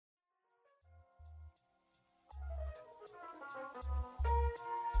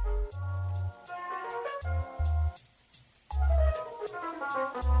What's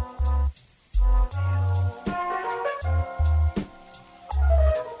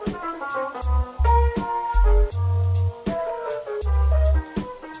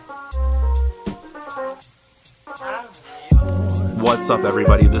up,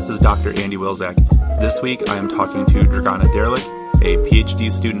 everybody? This is Dr. Andy Wilczak. This week, I am talking to Dragana Derlich, a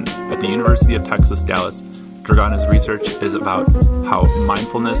PhD student at the University of Texas, Dallas. Dragana's research is about how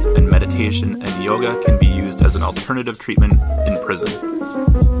mindfulness and meditation and yoga can be used as an alternative treatment in prison.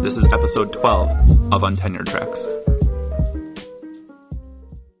 This is episode 12 of Untenured Tracks.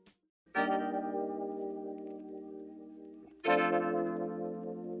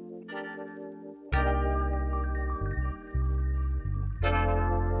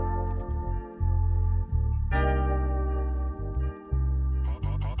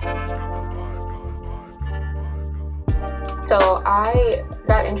 So I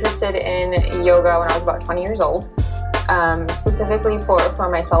got interested in yoga when I was about 20 years old, specifically for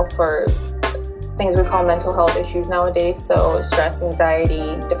myself, for things we call mental health issues nowadays. So stress,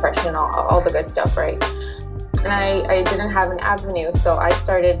 anxiety, depression, all the good stuff, right? And I didn't have an avenue, so I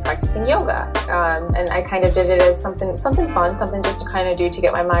started practicing yoga. And I kind of did it as something fun, something just to kind of do to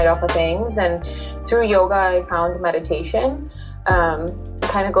get my mind off of things. And through yoga, I found meditation.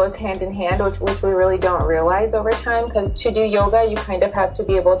 Kind of goes hand in hand, which we really don't realize over time, because to do yoga you kind of have to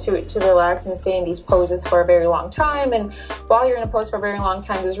be able to relax and stay in these poses for a very long time, and while you're in a pose for a very long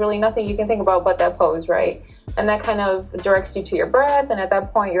time, there's really nothing you can think about but that pose, right? And that kind of directs you to your breath, and at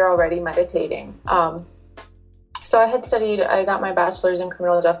that point you're already meditating. So I got my bachelor's in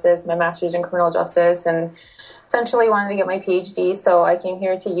criminal justice, my master's in criminal justice, and essentially wanted to get my PhD, so I came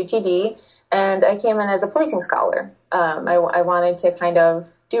here to UTD. And I came in as a policing scholar. I wanted to kind of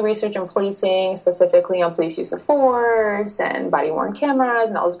do research in policing, specifically on police use of force and body-worn cameras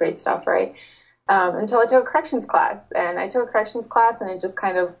and all this great stuff, right? Until I took a corrections class. And I took a corrections class, and it just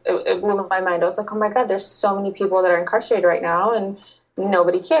kind of, it blew my mind. I was like, oh my God, there's so many people that are incarcerated right now, and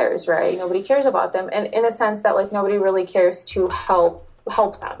nobody cares, right? Nobody cares about them. And in a sense that, like, nobody really cares to help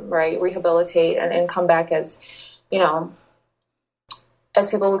them, right? Rehabilitate and come back as, as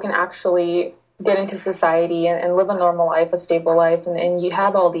people who can actually get into society and live a normal life, a stable life, and you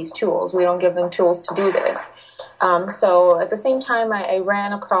have all these tools. We don't give them tools to do this. So at the same time, I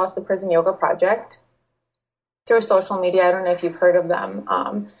ran across the Prison Yoga Project through social media. I don't know if you've heard of them,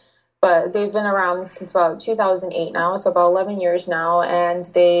 but they've been around since about 2008 now, so about 11 years now, and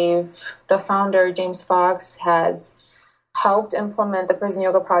the founder, James Fox, has helped implement the Prison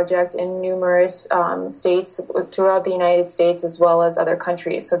Yoga Project in numerous states throughout the United States, as well as other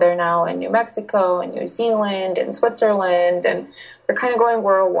countries. So they're now in New Mexico and New Zealand and Switzerland, and they're kind of going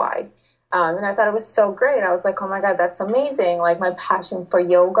worldwide. And I thought it was so great. I was like, oh my God, that's amazing. Like, my passion for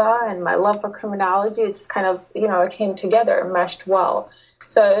yoga and my love for criminology, it's kind of, it came together, meshed well.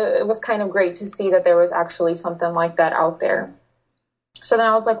 So it was kind of great to see that there was actually something like that out there. So then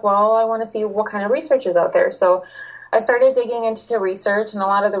I was like, well, I want to see what kind of research is out there. So I started digging into research, and a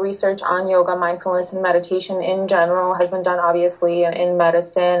lot of the research on yoga, mindfulness, and meditation in general has been done, obviously, in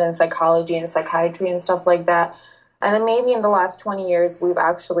medicine and psychology and psychiatry and stuff like that. And then maybe in the last 20 years, we've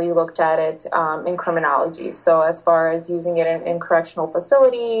actually looked at it in criminology. So as far as using it in correctional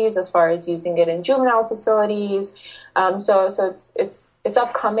facilities, as far as using it in juvenile facilities. So it's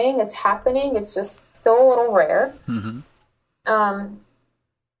upcoming, it's happening, it's just still a little rare. Mm-hmm.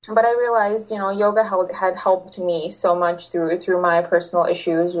 But I realized, yoga had helped me so much through my personal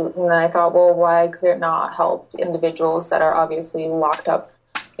issues. And I thought, well, why could it not help individuals that are obviously locked up,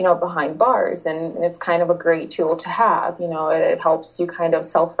 behind bars? And it's kind of a great tool to have. It helps you kind of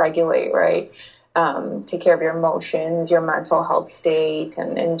self-regulate, right? Take care of your emotions, your mental health state,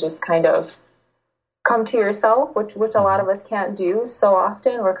 and just kind of come to yourself, which a lot of us can't do so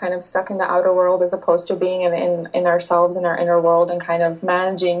often. We're kind of stuck in the outer world as opposed to being in ourselves, in our inner world, and kind of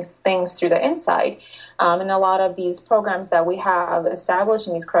managing things through the inside. And a lot of these programs that we have established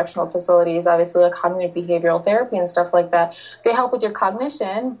in these correctional facilities, obviously like cognitive behavioral therapy and stuff like that, they help with your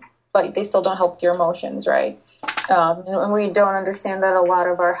cognition, but they still don't help with your emotions, right? And we don't understand that a lot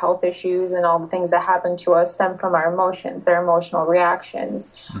of our health issues and all the things that happen to us stem from our emotions, their emotional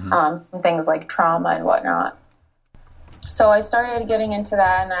reactions, and things like trauma and whatnot. So I started getting into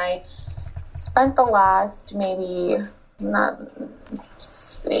that, and I spent the last maybe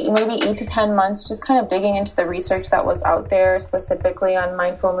 8 to 10 months just kind of digging into the research that was out there, specifically on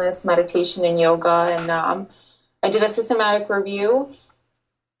mindfulness, meditation, and yoga. And I did a systematic review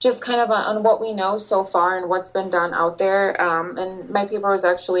just kind of on what we know so far and what's been done out there. And my paper was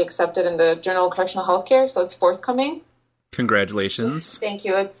actually accepted in the Journal of Correctional Healthcare, so it's forthcoming. Congratulations. Thank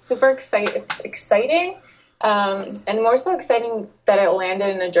you. It's super exciting. It's exciting. And more so exciting that it landed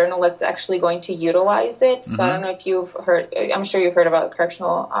in a journal that's actually going to utilize it. So I don't know if you've heard, I'm sure you've heard about the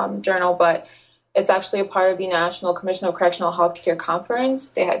Correctional Journal, but it's actually a part of the National Commission of Correctional Healthcare Conference.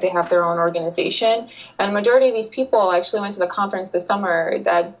 They have their own organization. And the majority of these people actually went to the conference this summer.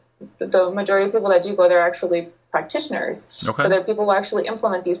 That the majority of people that do go there are actually practitioners. Okay. So they're people who actually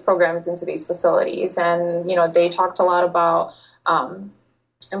implement these programs into these facilities. And, they talked a lot about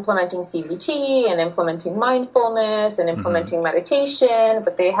implementing CBT and implementing mindfulness and implementing meditation,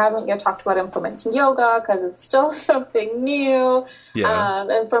 but they haven't yet talked about implementing yoga because it's still something new. Yeah.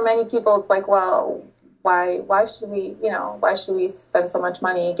 And for many people, it's like, well, why should we spend so much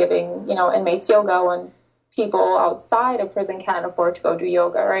money giving, inmates yoga when people outside of prison can't afford to go do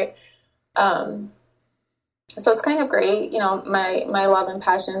yoga, right? So it's kind of great, my love and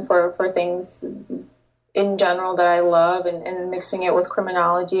passion for things in general that I love and mixing it with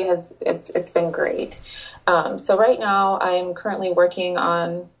criminology it's been great. So right now I'm currently working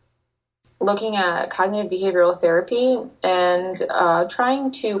on looking at cognitive behavioral therapy and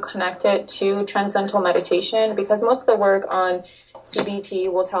trying to connect it to transcendental meditation, because most of the work on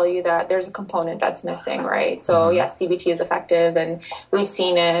CBT will tell you that there's a component that's missing, right? So yes, CBT is effective, and we've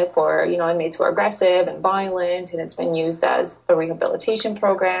seen it for, inmates who are aggressive and violent, and it's been used as a rehabilitation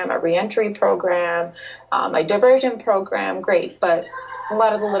program, a reentry program, a diversion program, great. But a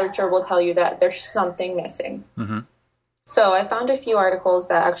lot of the literature will tell you that there's something missing. So I found a few articles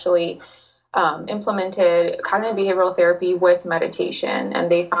that actually implemented cognitive behavioral therapy with meditation, and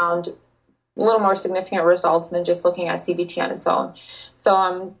they found a little more significant results than just looking at CBT on its own. So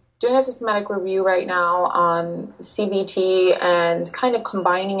I'm doing a systematic review right now on CBT and kind of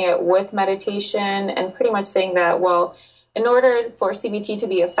combining it with meditation and pretty much saying that, well, in order for CBT to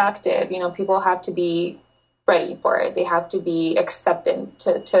be effective, people have to be ready for it. They have to be acceptant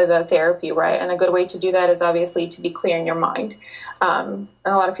to the therapy, right? And a good way to do that is obviously to be clear in your mind. And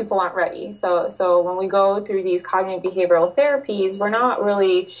a lot of people aren't ready. So when we go through these cognitive behavioral therapies,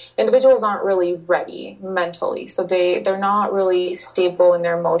 individuals aren't really ready mentally. So they're not really stable in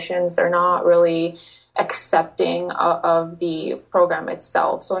their emotions. They're not really accepting of the program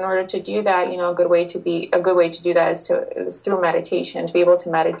itself. So in order to do that, a good way to do that is through meditation, to be able to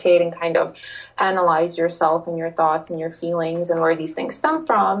meditate and kind of analyze yourself and your thoughts and your feelings and where these things stem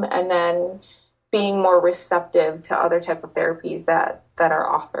from, and then being more receptive to other type of therapies that are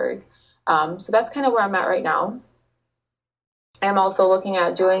offered. So that's kind of where I'm at right now. I'm also looking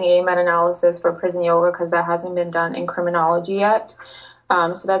at doing a meta-analysis for prison yoga because that hasn't been done in criminology yet.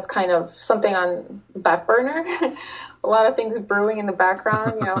 So that's kind of something on the back burner. A lot of things brewing in the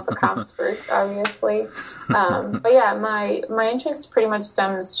background, the comps first, obviously. But yeah, my interest pretty much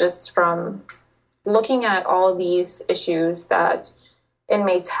stems just from looking at all of these issues that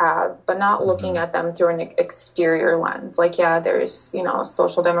inmates have, but not looking at them through an exterior lens. Like, yeah, there's,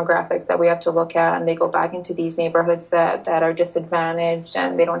 social demographics that we have to look at, and they go back into these neighborhoods that are disadvantaged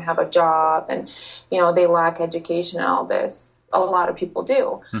and they don't have a job and, they lack education and all this. A lot of people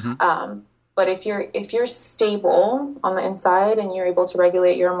do. But if you're stable on the inside and you're able to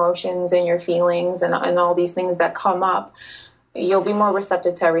regulate your emotions and your feelings and all these things that come up, you'll be more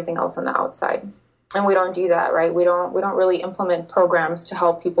receptive to everything else on the outside. And we don't do that, right? We don't really implement programs to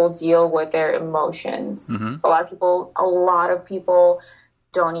help people deal with their emotions. A lot of people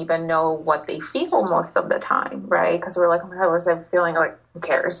don't even know what they feel most of the time, right? Because we're like, oh my God, what's that feeling? Like, who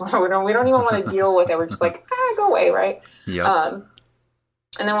cares? we don't even want to deal with it. We're just like, go away, right? Yep.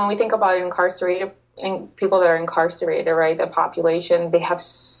 And then when we think about people that are incarcerated, right, the population, they have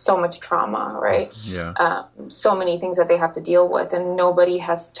so much trauma, right? Yeah. So many things that they have to deal with, and nobody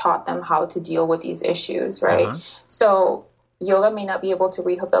has taught them how to deal with these issues, right? So yoga may not be able to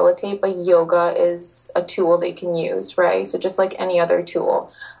rehabilitate, but yoga is a tool they can use, right? So just like any other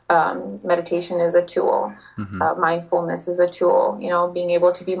tool, meditation is a tool, mindfulness is a tool, being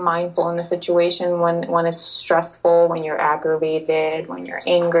able to be mindful in the situation when it's stressful, when you're aggravated, when you're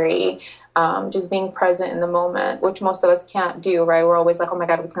angry, just being present in the moment, which most of us can't do, right? We're always like, oh my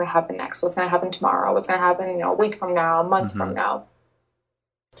God, what's going to happen next? What's going to happen tomorrow? What's going to happen, a week from now, a month from now?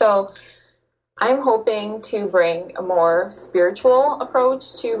 So I'm hoping to bring a more spiritual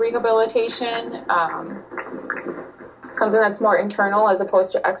approach to rehabilitation, something that's more internal as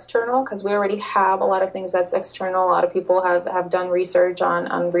opposed to external, because we already have a lot of things that's external. A lot of people have done research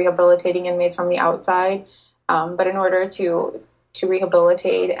on rehabilitating inmates from the outside, but in order to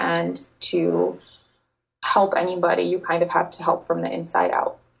rehabilitate and to help anybody, you kind of have to help from the inside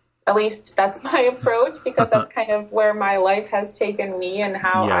out. At least that's my approach, because that's kind of where my life has taken me and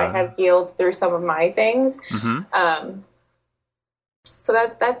how I have healed through some of my things. So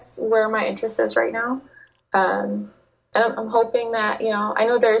that's where my interest is right now. And I'm hoping that, I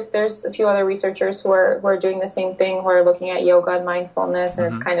know there's a few other researchers who are doing the same thing, who are looking at yoga and mindfulness,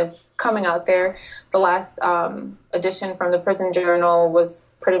 and it's kind of coming out there. The last edition from the Prison Journal was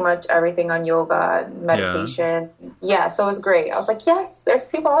pretty much everything on yoga and meditation. Yeah, so it was great. I was like, yes, there's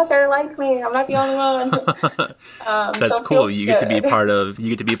people out there like me. I'm not the only one. That's so cool. You get to be part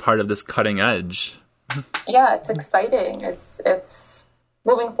of this cutting edge. Yeah, it's exciting. It's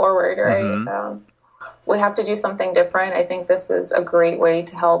moving forward, right? We have to do something different. I think this is a great way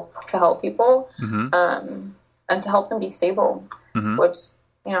to help people, and to help them be stable, which,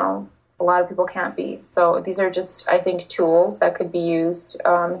 a lot of people can't be. So these are just, I think, tools that could be used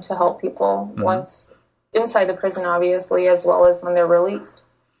to help people once inside the prison, obviously, as well as when they're released.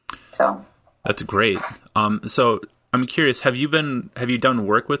 So that's great. So I'm curious, have you done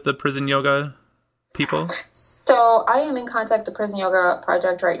work with the prison yoga people? So I am in contact with the Prison Yoga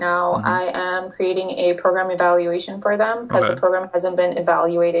Project right now. I am creating a program evaluation for them because the program hasn't been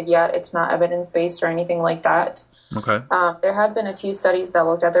evaluated yet. It's not evidence-based or anything like that. Okay. There have been a few studies that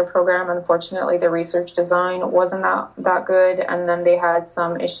looked at their program. Unfortunately, the research design wasn't that good. And then they had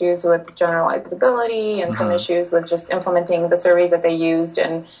some issues with generalizability and some issues with just implementing the surveys that they used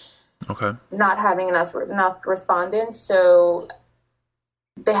and not having enough respondents. So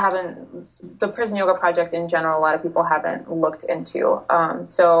the Prison Yoga Project in general, a lot of people haven't looked into.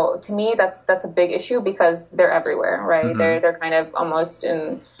 So to me, that's a big issue because they're everywhere, right? They're kind of almost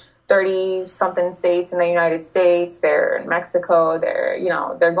in 30 something states in the United States. They're in Mexico.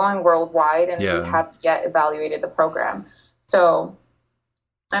 They're going worldwide, and we haven't yet evaluated the program. So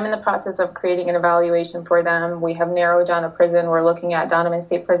I'm in the process of creating an evaluation for them. We have narrowed down a prison. We're looking at Donovan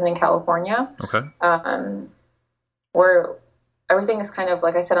State Prison in California. Okay. Everything is kind of,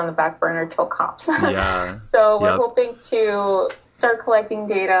 like I said, on the back burner till cops. Yeah. So we're hoping to start collecting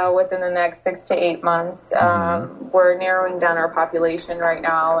data within the next 6 to 8 months. We're narrowing down our population right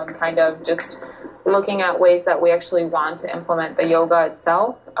now and kind of just looking at ways that we actually want to implement the yoga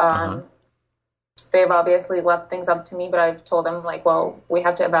itself. They've obviously left things up to me, but I've told them, we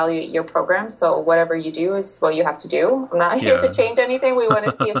have to evaluate your program. So whatever you do is what you have to do. I'm not here to change anything. We want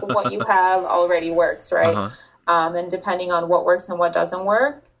to see if what you have already works, right? And depending on what works and what doesn't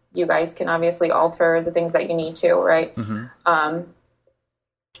work, you guys can obviously alter the things that you need to, right?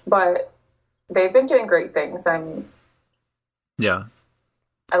 But they've been doing great things. I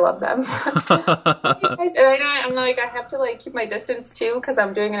love them. And I have to keep my distance too because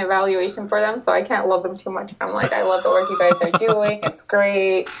I'm doing an evaluation for them, so I can't love them too much. I'm I love the work you guys are doing. It's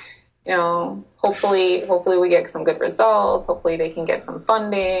great. Hopefully we get some good results. Hopefully they can get some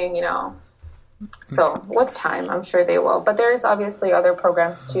funding. So with time, I'm sure they will. But there's obviously other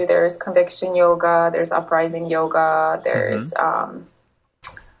programs too. There's Conviction Yoga, there's Uprising Yoga, there's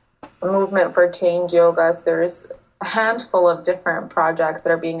Movement for Change Yoga. So there's a handful of different projects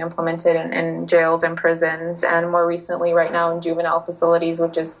that are being implemented in jails and prisons, and more recently right now in juvenile facilities,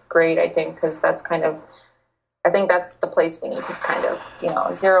 which is great, I think, because that's that's the place we need to kind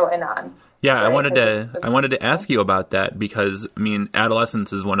of, zero in on. Yeah, right? I wanted to ask you about that because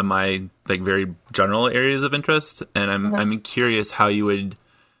adolescence is one of my very general areas of interest, and I'm curious how you would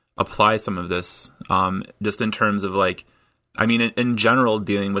apply some of this, just in terms of in general,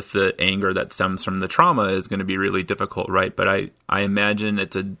 dealing with the anger that stems from the trauma is going to be really difficult, right? But I imagine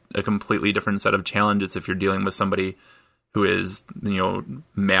it's a completely different set of challenges if you're dealing with somebody who is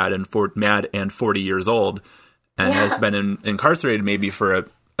mad and 40 years old and has been incarcerated maybe for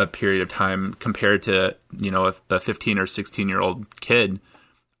a period of time compared to a 15 or 16-year-old kid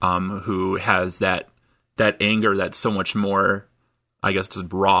who has that anger that's so much more, I guess, just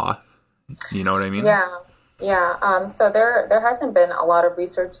raw. You know what I mean? Yeah. So there hasn't been a lot of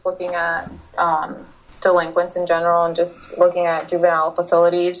research looking at delinquents in general and just looking at juvenile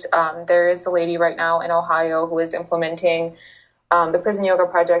facilities. There is a lady right now in Ohio who is implementing the Prison Yoga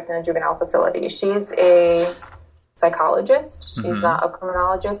Project in a juvenile facility. She's a psychologist. She's not a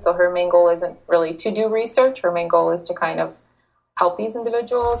criminologist, so her main goal isn't really to do research. Her main goal is to kind of help these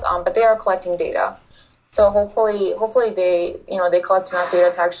individuals, but they are collecting data. So hopefully they collect enough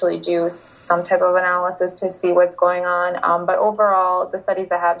data to actually do some type of analysis to see what's going on. But overall, the studies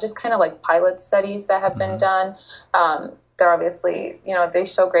that have just kind of pilot studies that have been done, they're obviously, they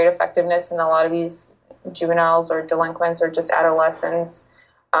show great effectiveness in a lot of these juveniles or delinquents or just adolescents.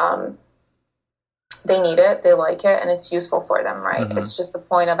 They need it, they like it, and it's useful for them, right? It's just the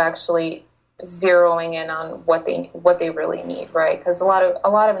point of actually zeroing in on what they really need, right? Because a lot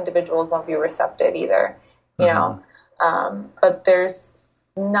of individuals won't be receptive either, you know. But there's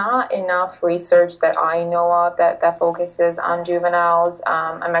not enough research that I know of that focuses on juveniles.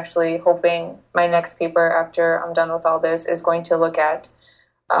 I'm actually hoping my next paper after I'm done with all this is going to look at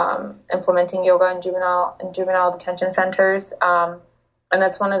implementing yoga in juvenile detention centers. And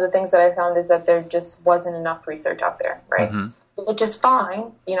that's one of the things that I found is that there just wasn't enough research out there, right? Mm-hmm. Which is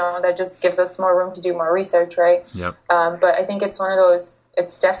fine, that just gives us more room to do more research, right? Yep. But I think it's one of those,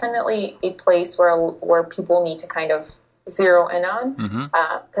 it's definitely a place where people need to kind of zero in on,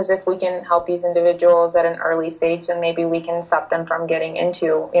 because if we can help these individuals at an early stage, then maybe we can stop them from getting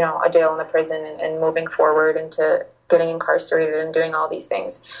into, a jail and a prison and moving forward into getting incarcerated and doing all these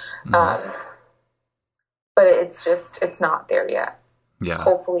things. But it's not there yet. Yeah.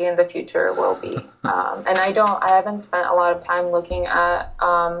 Hopefully in the future it will be. And I haven't spent a lot of time looking at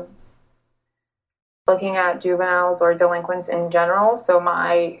juveniles or delinquents in general. So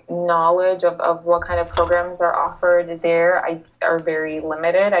my knowledge of what kind of programs are offered there are very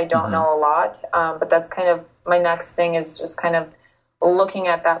limited. I don't know a lot. But that's kind of my next thing is just kind of looking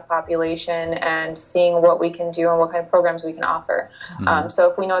at that population and seeing what we can do and what kind of programs we can offer. So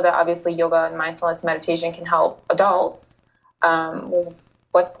if we know that obviously yoga and mindfulness meditation can help adults,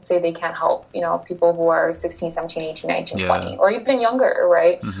 what's to say they can't help, people who are 16, 17, 18, 19, 20, or even younger,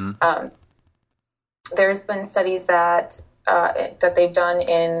 right? There's been studies that they've done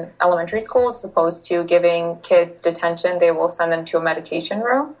in elementary schools, as opposed to giving kids detention, they will send them to a meditation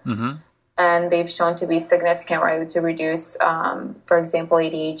room. And they've shown to be significant, right, to reduce, for example,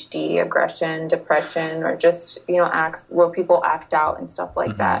 ADHD, aggression, depression, or just, acts where people act out and stuff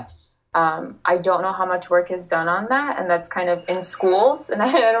like that. I don't know how much work is done on that, and that's kind of in schools, and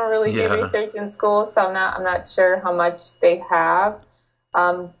I don't really do research in schools, so I'm not sure how much they have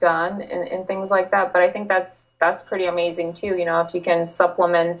done in things like that. But I think that's pretty amazing too. If you can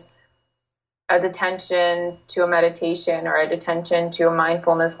supplement a detention to a meditation, or a detention to a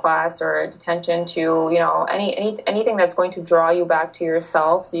mindfulness class, or a detention to anything that's going to draw you back to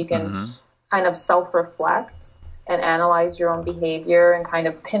yourself, so you can kind of self-reflect and analyze your own behavior and kind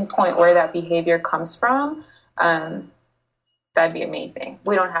of pinpoint where that behavior comes from, that'd be amazing.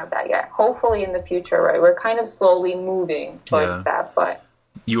 We don't have that yet. Hopefully in the future, right? We're kind of slowly moving towards that, but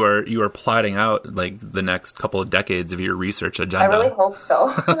you are plotting out like the next couple of decades of your research agenda. I really hope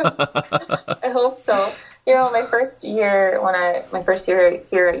so. I hope so. My first year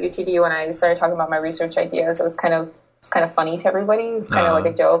here at UTD, when I started talking about my research ideas, it was kind of funny to everybody, kind of like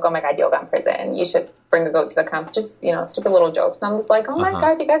a joke. Oh my God, yoga in prison. You should bring the goat to the camp. Just, stupid little jokes. And I'm just like, oh my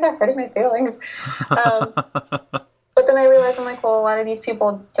God, you guys are hurting my feelings. But then I realized, I'm like, well, a lot of these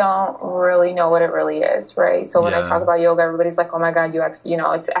people don't really know what it really is, right? So when I talk about yoga, everybody's like, oh my God,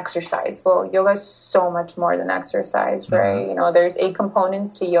 it's exercise. Well, yoga is so much more than exercise, right? There's 8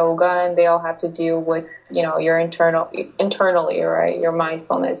 components to yoga, and they all have to do with, your internally, right? Your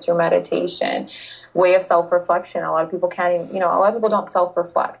mindfulness, your meditation, way of self-reflection. A lot of people can't even, a lot of people don't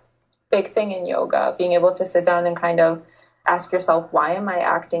self-reflect. Big thing in yoga, being able to sit down and kind of ask yourself, why am I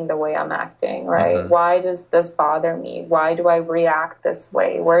acting the way I'm acting, right? Why does this bother me? Why do I react this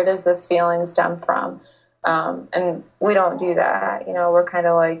way? Where does this feeling stem from? And we don't do that. We're kind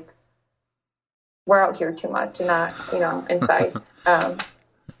of like, we're out here too much and not, inside.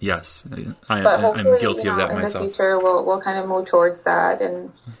 Yes, but I'm guilty of that myself. In the future, we'll kind of move towards that.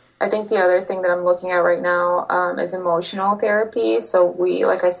 And I think the other thing that I'm looking at right now is emotional therapy. So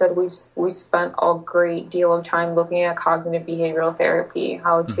like I said, we've spent a great deal of time looking at cognitive behavioral therapy,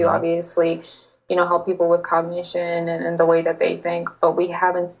 how to obviously, help people with cognition and the way that they think. But we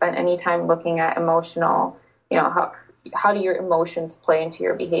haven't spent any time looking at emotional, how do your emotions play into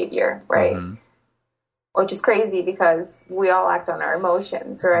your behavior, right? Which is crazy because we all act on our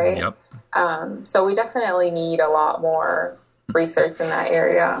emotions, right? Yep. So we definitely need a lot more research in that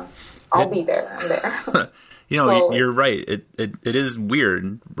area. I'm there. You're right. It is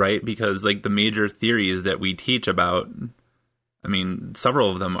weird, right? Because like the major theories that we teach about, I mean, several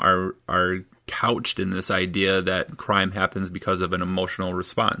of them are couched in this idea that crime happens because of an emotional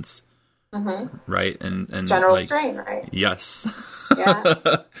response. Right? And general strain, right? Yes. Yeah.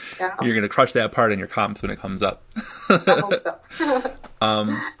 You're going to crush that part in your comps when it comes up. I hope so.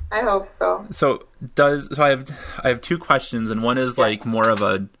 I hope so. So I have 2 questions, and one is like more of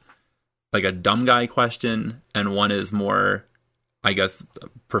a dumb guy question, and one is more, I guess, a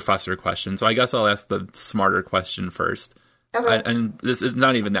professor question. So I guess I'll ask the smarter question first. Okay. And this is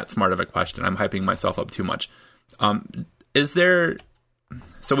not even that smart of a question. I'm hyping myself up too much.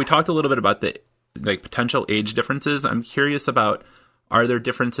 So we talked a little bit about the potential age differences. I'm curious about, are there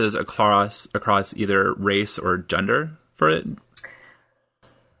differences across either race or gender for it?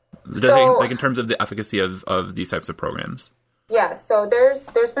 So, in terms of the efficacy of these types of programs? Yeah, so there's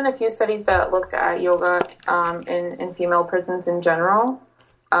been a few studies that looked at yoga in female prisons in general,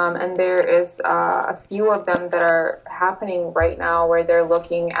 and there is a few of them that are happening right now where they're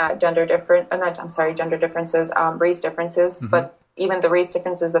looking at gender differences, race differences, but even the race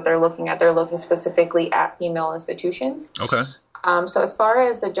differences that they're looking specifically at female institutions. Okay. So as far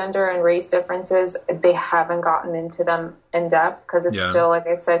as the gender and race differences, they haven't gotten into them in depth because it's still, like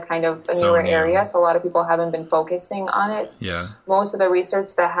I said, kind of a newer area. So a lot of people haven't been focusing on it. Yeah. Most of the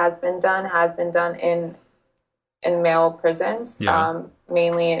research that has been done in male prisons,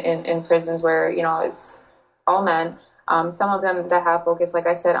 mainly in prisons where, it's all men. Some of them that have focused, like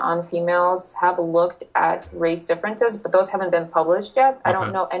I said, on females have looked at race differences, but those haven't been published yet. Okay. I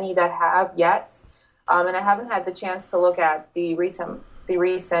don't know any that have yet. And I haven't had the chance to look at the recent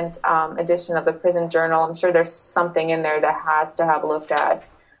edition of the Prison Journal. I'm sure there's something in there that has to have looked at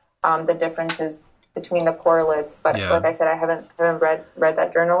the differences between the correlates. But like I said, I haven't read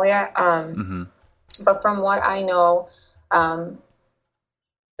that journal yet. But from what I know,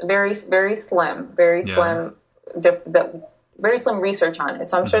 very slim research on it.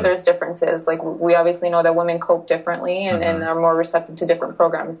 So I'm sure there's differences. Like we obviously know that women cope differently and are more receptive to different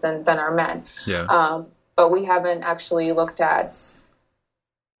programs than our men. Yeah. But we haven't actually looked at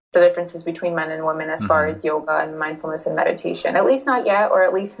the differences between men and women as far as yoga and mindfulness and meditation. At least not yet, or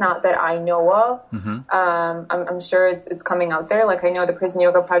at least not that I know of. I'm sure it's coming out there. Like I know the Prison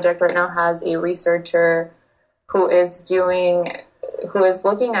Yoga Project right now has a researcher who is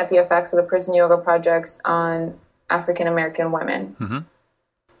looking at the effects of the Prison Yoga projects on African American women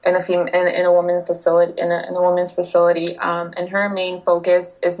in a women's facility, and her main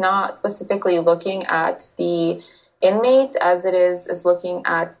focus is not specifically looking at the inmates as it is looking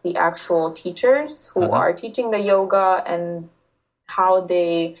at the actual teachers who are teaching the yoga and how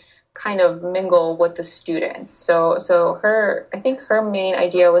they kind of mingle with the students. So I think her main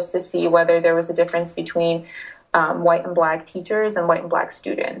idea was to see whether there was a difference between white and black teachers and white and black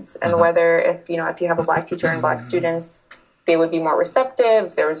students, and whether if you have a black teacher and black students, they would be more receptive.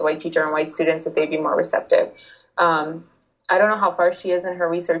 If there was a white teacher and white students, that they'd be more receptive. I don't know how far she is in her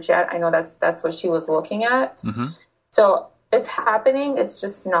research yet. I know that's what she was looking at. So it's happening. It's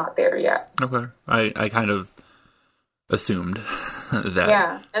just not there yet. Okay. I kind of assumed that.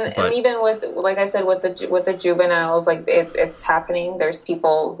 Yeah. And even with, like I said, with the juveniles, like it's happening. There's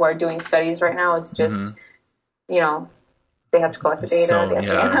people who are doing studies right now. It's just, they have to collect the data, they have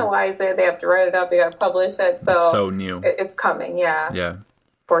to analyze it, they have to write it up, they have to publish it. So it's so new. It's coming, Yeah.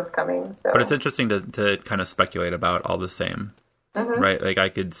 Forthcoming. So. But it's interesting to kind of speculate about all the same, right? Like I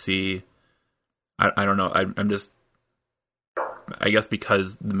could see, I don't know, I'm just, I guess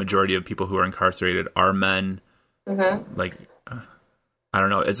because the majority of people who are incarcerated are men, like, I don't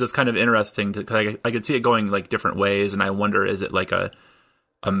know, it's just kind of interesting because I could see it going like different ways, and I wonder, is it like a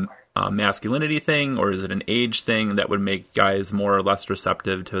masculinity thing, or is it an age thing that would make guys more or less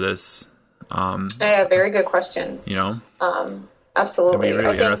receptive to this? Yeah, very good questions. Absolutely. It'd be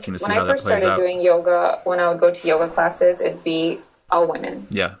really interesting to see how that plays out. When I first started doing yoga, when I would go to yoga classes, it'd be all women.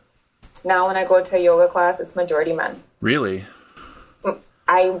 Yeah. Now when I go to a yoga class, it's majority men. Really?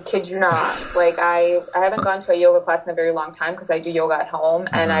 I kid you not. Like I haven't gone to a yoga class in a very long time because I do yoga at home,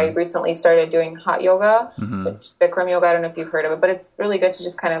 and I recently started doing hot yoga, which Bikram yoga. I don't know if you've heard of it, but it's really good to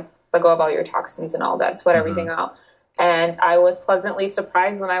just kind of let go of all your toxins and all that, sweat everything out. And I was pleasantly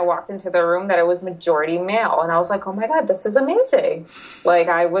surprised when I walked into the room that it was majority male, and I was like, oh my God, this is amazing. Like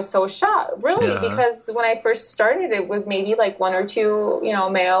I was so shocked, really, because when I first started, it was maybe like one or two,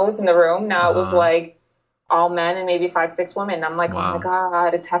 males in the room. Now it was like all men and maybe 5-6 women. I'm like, oh my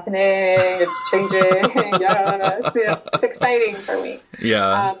God, it's happening. It's changing. It's exciting for me.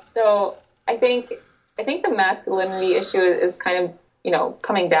 Yeah. So I think the masculinity issue is kind of,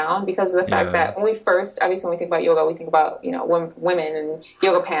 coming down because of the fact that when we think about yoga, we think about, women and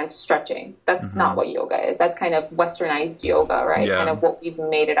yoga pants stretching. That's not what yoga is. That's kind of westernized yoga, right? Yeah. Kind of what we've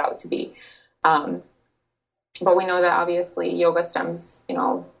made it out to be. But we know that obviously yoga stems,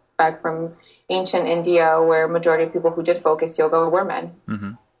 back from ancient India, where majority of people who did focus yoga were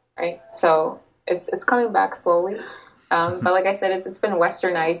men, right? So it's coming back slowly. But like I said, it's been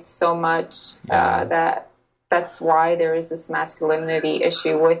westernized so much that's why there is this masculinity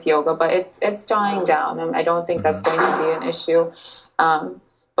issue with yoga, but it's dying down, and I don't think that's going to be an issue.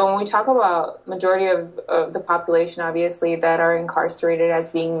 But when we talk about majority of the population, obviously, that are incarcerated as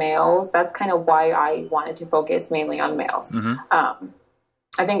being males, that's kind of why I wanted to focus mainly on males.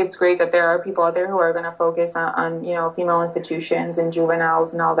 I think it's great that there are people out there who are going to focus on female institutions and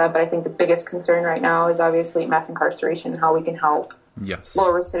juveniles and all that, but I think the biggest concern right now is obviously mass incarceration and how we can help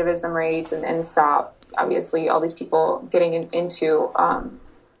lower recidivism rates and stop obviously all these people getting into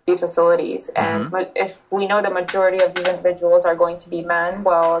the facilities. And if we know the majority of these individuals are going to be men,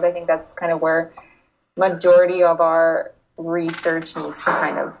 well, I think that's kind of where majority of our research needs to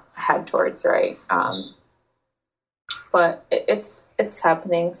kind of head towards, right? But it's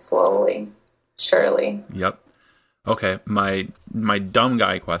happening slowly, surely. Yep. Okay. My dumb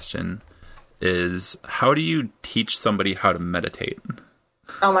guy question is, how do you teach somebody how to meditate?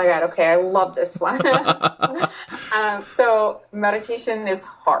 Oh my God. Okay. I love this one. So meditation is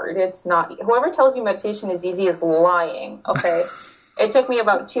hard. It's not, whoever tells you meditation is easy is lying. Okay. It took me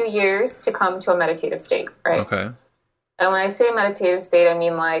about 2 years to come to a meditative state, right? Okay. And when I say meditative state, I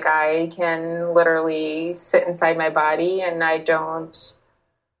mean like I can literally sit inside my body and I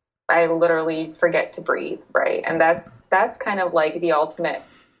literally forget to breathe, right? And that's kind of like the ultimate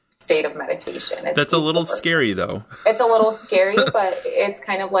state of meditation. That's a little scary though. It's a little scary, but it's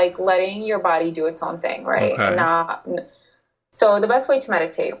kind of like letting your body do its own thing, right? Okay. So the best way to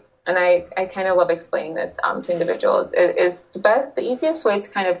meditate, and I kind of love explaining this to individuals, is the easiest way is to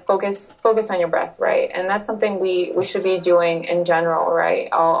kind of focus on your breath, right? And that's something we should be doing in general,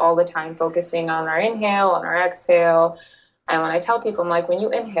 right? All the time, focusing on our inhale, on our exhale. And when I tell people, I'm like, when you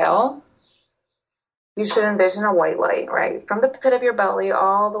inhale, you should envision a white light, right? From the pit of your belly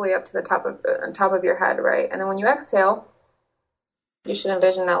all the way up to the top of your head, right? And then when you exhale, you should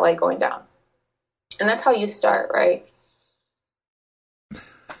envision that light going down. And that's how you start, right?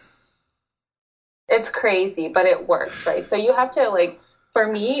 It's crazy, but it works, right? So you have to, like, for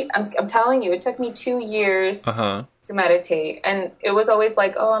me, I'm telling you, it took me 2 years to meditate. And it was always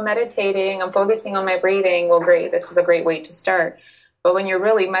like, oh, I'm meditating, I'm focusing on my breathing. Well, great, this is a great way to start. But when you're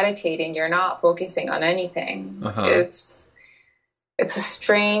really meditating, you're not focusing on anything. It's a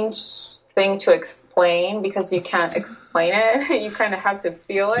strange thing to explain because you can't explain it. You kind of have to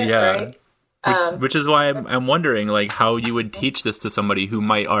feel it, right? Which is why I'm wondering, like, how you would teach this to somebody who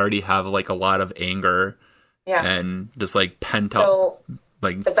might already have, like, a lot of anger and just, like, pent up,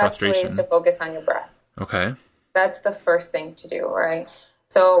 like, the frustration. best way is to focus on your breath. Okay. That's the first thing to do, right?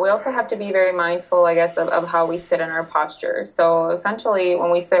 So we also have to be very mindful, I guess, of how we sit in our posture. So essentially, when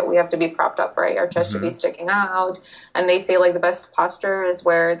we sit, we have to be propped up, right? Our chest should be sticking out. And they say, like, the best posture is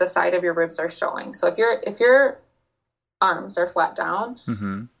where the side of your ribs are showing. So if your arms are flat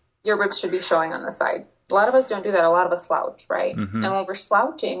down, your ribs should be showing on the side. A lot of us don't do that. A lot of us slouch, right? And when we're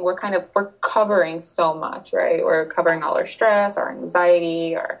slouching, we're covering so much, right? We're covering all our stress, our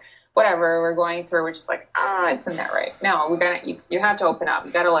anxiety, or whatever we're going through. We're just like, it's in there, right? No, you have to open up.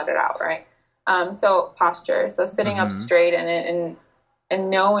 You got to let it out, right? So posture. So sitting up straight and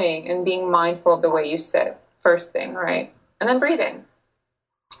knowing and being mindful of the way you sit, first thing, right? And then breathing.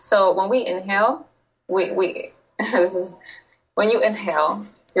 So when we inhale, when you inhale,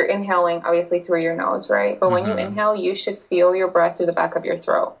 you're inhaling obviously through your nose, right? But when you inhale, you should feel your breath through the back of your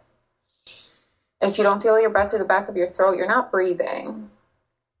throat. If you don't feel your breath through the back of your throat, you're not breathing.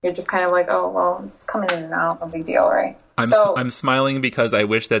 You're just kind of like, oh, well, it's coming in and out, no big deal, right? I'm smiling because I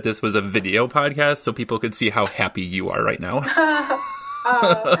wish that this was a video podcast so people could see how happy you are right now. This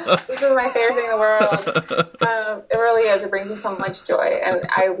is my favorite thing in the world. It really is. It brings me so much joy. And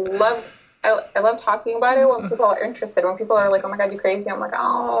I love talking about it when people are interested. When people are like, oh my God, you crazy. I'm like,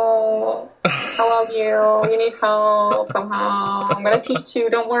 oh, I love you. You need help somehow. I'm going to teach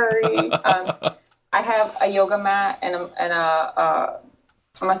you. Don't worry. I have a yoga mat and a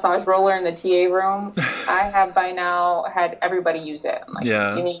massage roller in the TA room. I have by now had everybody use it. I'm like,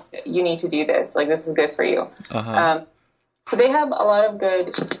 you need to do this. Like, this is good for you. So they have a lot of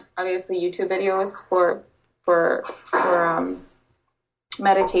good, obviously, YouTube videos for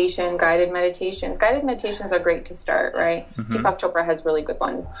meditation, guided meditations. Guided meditations are great to start, right? Deepak Chopra has really good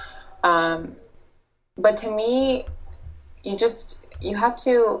ones. But to me, you have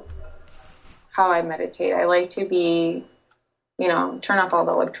to, how I meditate, I like to be, turn off all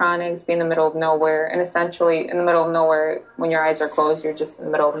the electronics, be in the middle of nowhere. And essentially in the middle of nowhere, when your eyes are closed, you're just in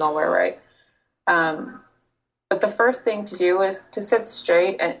the middle of nowhere, right? But the first thing to do is to sit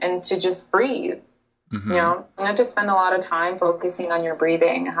straight and to just breathe. Not to spend a lot of time focusing on your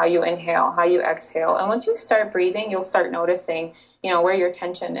breathing, how you inhale, how you exhale. And once you start breathing, you'll start noticing, where your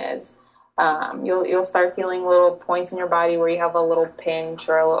tension is. You'll start feeling little points in your body where you have a little pinch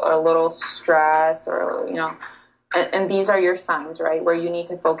or a little stress or, and these are your signs, right? Where you need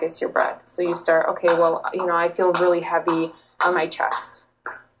to focus your breath. So you start, okay, well, I feel really heavy on my chest.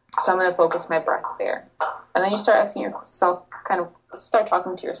 So I'm going to focus my breath there. And then you start asking yourself, kind of start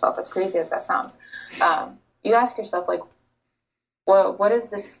talking to yourself, as crazy as that sounds. You ask yourself, like, what is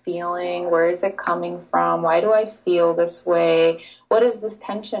this feeling? Where is it coming from? Why do I feel this way? What is this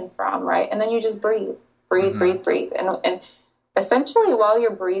tension from, right? And then you just breathe. And essentially while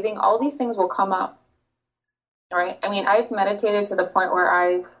you're breathing, all these things will come up, right? I mean, I've meditated to the point where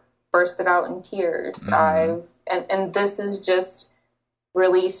I've bursted out in tears. And this is just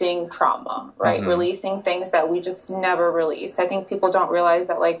releasing trauma, right? Releasing things that we just never released. I think people don't realize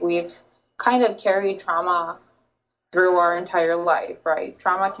that, like, we've kind of carried trauma through our entire life, right?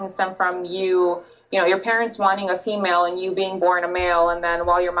 Trauma can stem from you know, your parents wanting a female and you being born a male, and then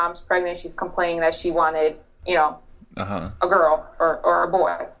while your mom's pregnant, she's complaining that she wanted, you know, a girl or a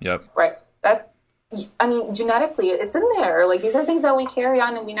boy. Yep. Right. I mean, genetically, it's in there. Like, these are things that we carry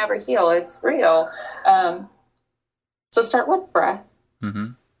on and we never heal. It's real. So start with breath.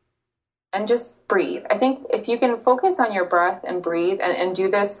 And just breathe. I think if you can focus on your breath and breathe and do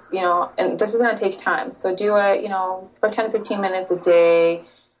this, you know, and this is going to take time. So do it, you know, for 10, 15 minutes a day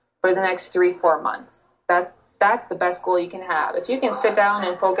for the next 3-4 months. That's the best goal you can have. If you can sit down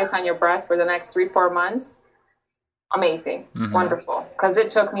and focus on your breath for the next 3-4 months, amazing, wonderful. Because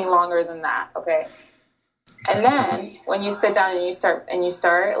it took me longer than that. Okay. And then when you sit down and you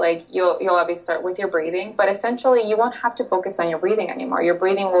start, like, you'll obviously start with your breathing, but essentially you won't have to focus on your breathing anymore. Your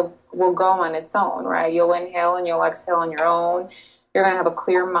breathing will go on its own, right? You'll inhale and you'll exhale on your own. You're going to have a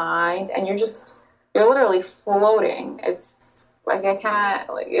clear mind, and you're literally floating. It's like,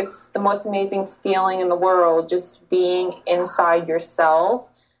 it's the most amazing feeling in the world, just being inside yourself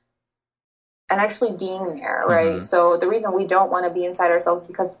and actually being there, right? So the reason we don't want to be inside ourselves is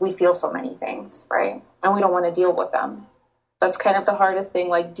because we feel so many things, right? And we don't want to deal with them. That's kind of the hardest thing,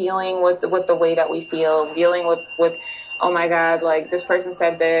 like dealing with the way that we feel, dealing with oh my God, like this person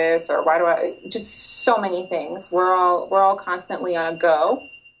said this, or why do I, just so many things. We're all constantly on a go.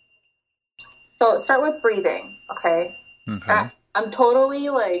 So start with breathing, okay? I'm totally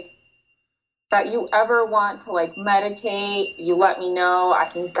like, that you ever want to like meditate, you let me know. I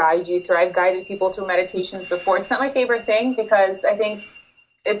can guide you through. I've guided people through meditations before. It's not my favorite thing because I think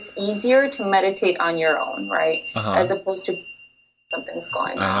it's easier to meditate on your own, right? As opposed to something's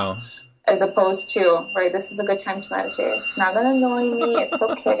going on. As opposed to, right, this is a good time to meditate. It's not going to annoy me. It's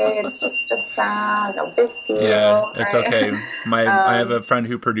okay. It's just a sound. No big deal. Yeah, right? it's okay. I have a friend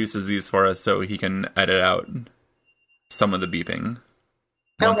who produces these for us, so he can edit out some of the beeping.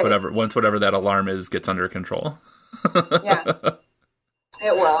 Once whatever that alarm is gets under control. Yeah,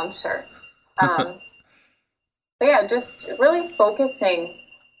 it will, I'm sure. But yeah, just really focusing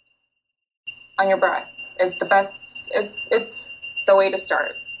on your breath is the best. It's the way to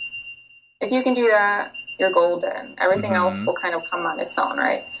start. If you can do that, you're golden. Everything else will kind of come on its own,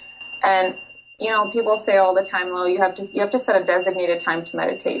 right? And you know, people say all the time, "Oh, you have to set a designated time to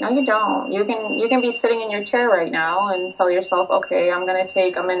meditate." No, you don't. You can be sitting in your chair right now and tell yourself, "Okay, I'm going to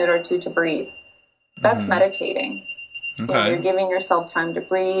take a minute or two to breathe." That's meditating. Okay. You know, you're giving yourself time to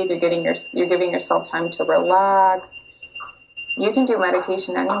breathe. You're giving yourself time to relax. You can do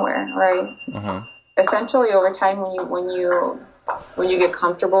meditation anywhere, right? Essentially, over time, when you get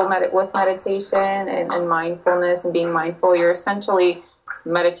comfortable with meditation and mindfulness and being mindful, you're essentially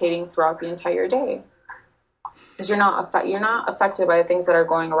meditating throughout the entire day, because you're not affected by the things that are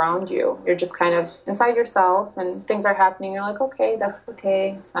going around you. You're just kind of inside yourself, and things are happening. You're like, okay, that's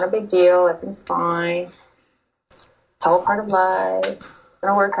okay. It's not a big deal. Everything's fine. It's all part of life. It's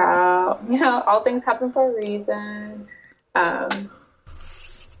gonna work out. You know, all things happen for a reason.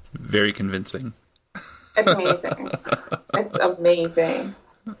 Very convincing. It's amazing. It's amazing.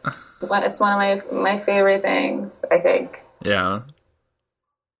 It's one of my favorite things, I think. Yeah.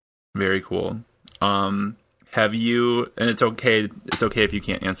 Very cool. Have you, and it's okay if you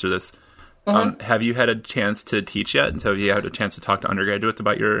can't answer this, have you had a chance to teach yet? Have you had a chance to talk to undergraduates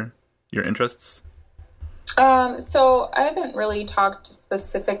about your interests? So I haven't really talked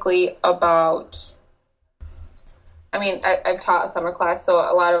specifically about, I mean, I've taught a summer class, so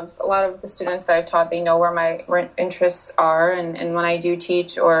a lot of the students that I've taught, they know where my interests are, and when I do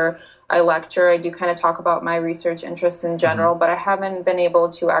teach or I lecture, I do kind of talk about my research interests in general, but I haven't been able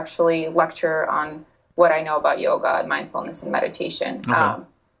to actually lecture on what I know about yoga and mindfulness and meditation. I'm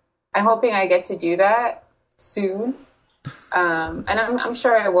hoping I get to do that soon. And I'm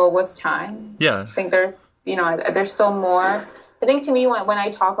sure I will with time. Yeah. I think there's still more. I think to me, when I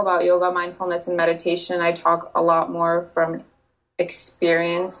talk about yoga, mindfulness, and meditation, I talk a lot more from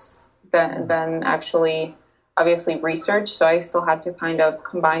experience than actually, obviously, research. So I still had to kind of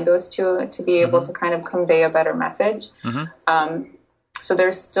combine those two to be able to kind of convey a better message. So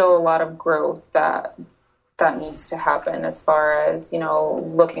there's still a lot of growth that needs to happen as far as, you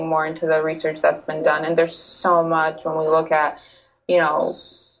know, looking more into the research that's been done. And there's so much when we look at,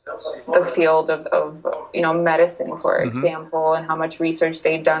 the field of medicine, for example, and how much research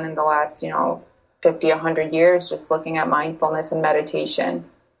they've done in the last, 50, 100 years, just looking at mindfulness and meditation.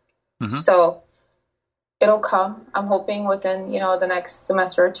 So it'll come. I'm hoping within, the next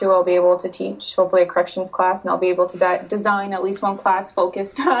semester or two, I'll be able to teach, hopefully a corrections class, and I'll be able to design at least one class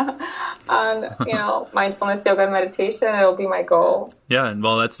focused on, mindfulness, yoga, and meditation. It'll be my goal. Yeah.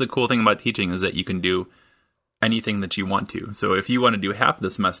 Well, that's the cool thing about teaching, is that you can do anything that you want to. So if you want to do half the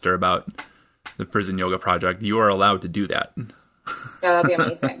semester about the Prison Yoga Project, you are allowed to do that. Yeah, that'd be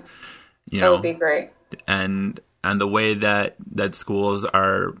amazing. That would be great. And the way that schools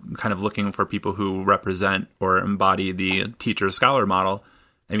are kind of looking for people who represent or embody the teacher-scholar model,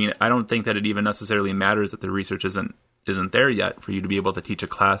 I mean, I don't think that it even necessarily matters that the research isn't there yet for you to be able to teach a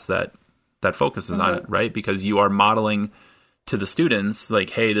class that focuses on it, right? Because you are modeling to the students,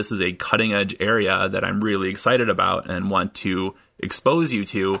 like, hey, this is a cutting-edge area that I'm really excited about and want to expose you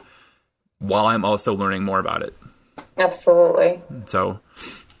to, while I'm also learning more about it. Absolutely. So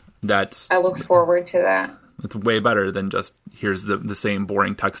I look forward to that. It's way better than just, here's the same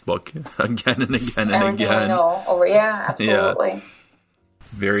boring textbook again and again and Everything again. I know. Yeah, absolutely. Yeah.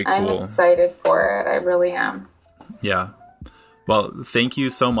 Very cool. I'm excited for it. I really am. Yeah. Well, thank you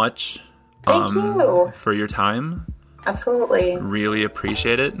so much. Thank you. For your time. Absolutely. Really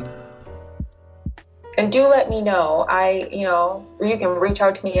appreciate it. And do let me know. You can reach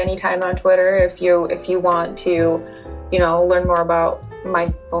out to me anytime on Twitter if you want to, learn more about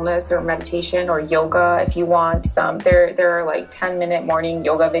mindfulness or meditation or yoga. If you want some, there are like 10-minute morning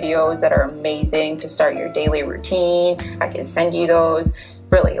yoga videos that are amazing to start your daily routine. I can send you those.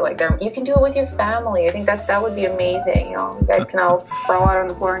 Really, you can do it with your family. I think that would be amazing. You guys can all sprawl out on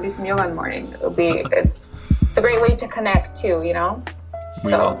the floor and do some yoga in the morning. It's a great way to connect too.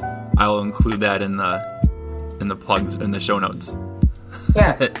 I'll include that in the plugs in the show notes.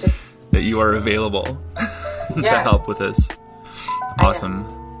 Yeah, that you are available to help with this. Awesome.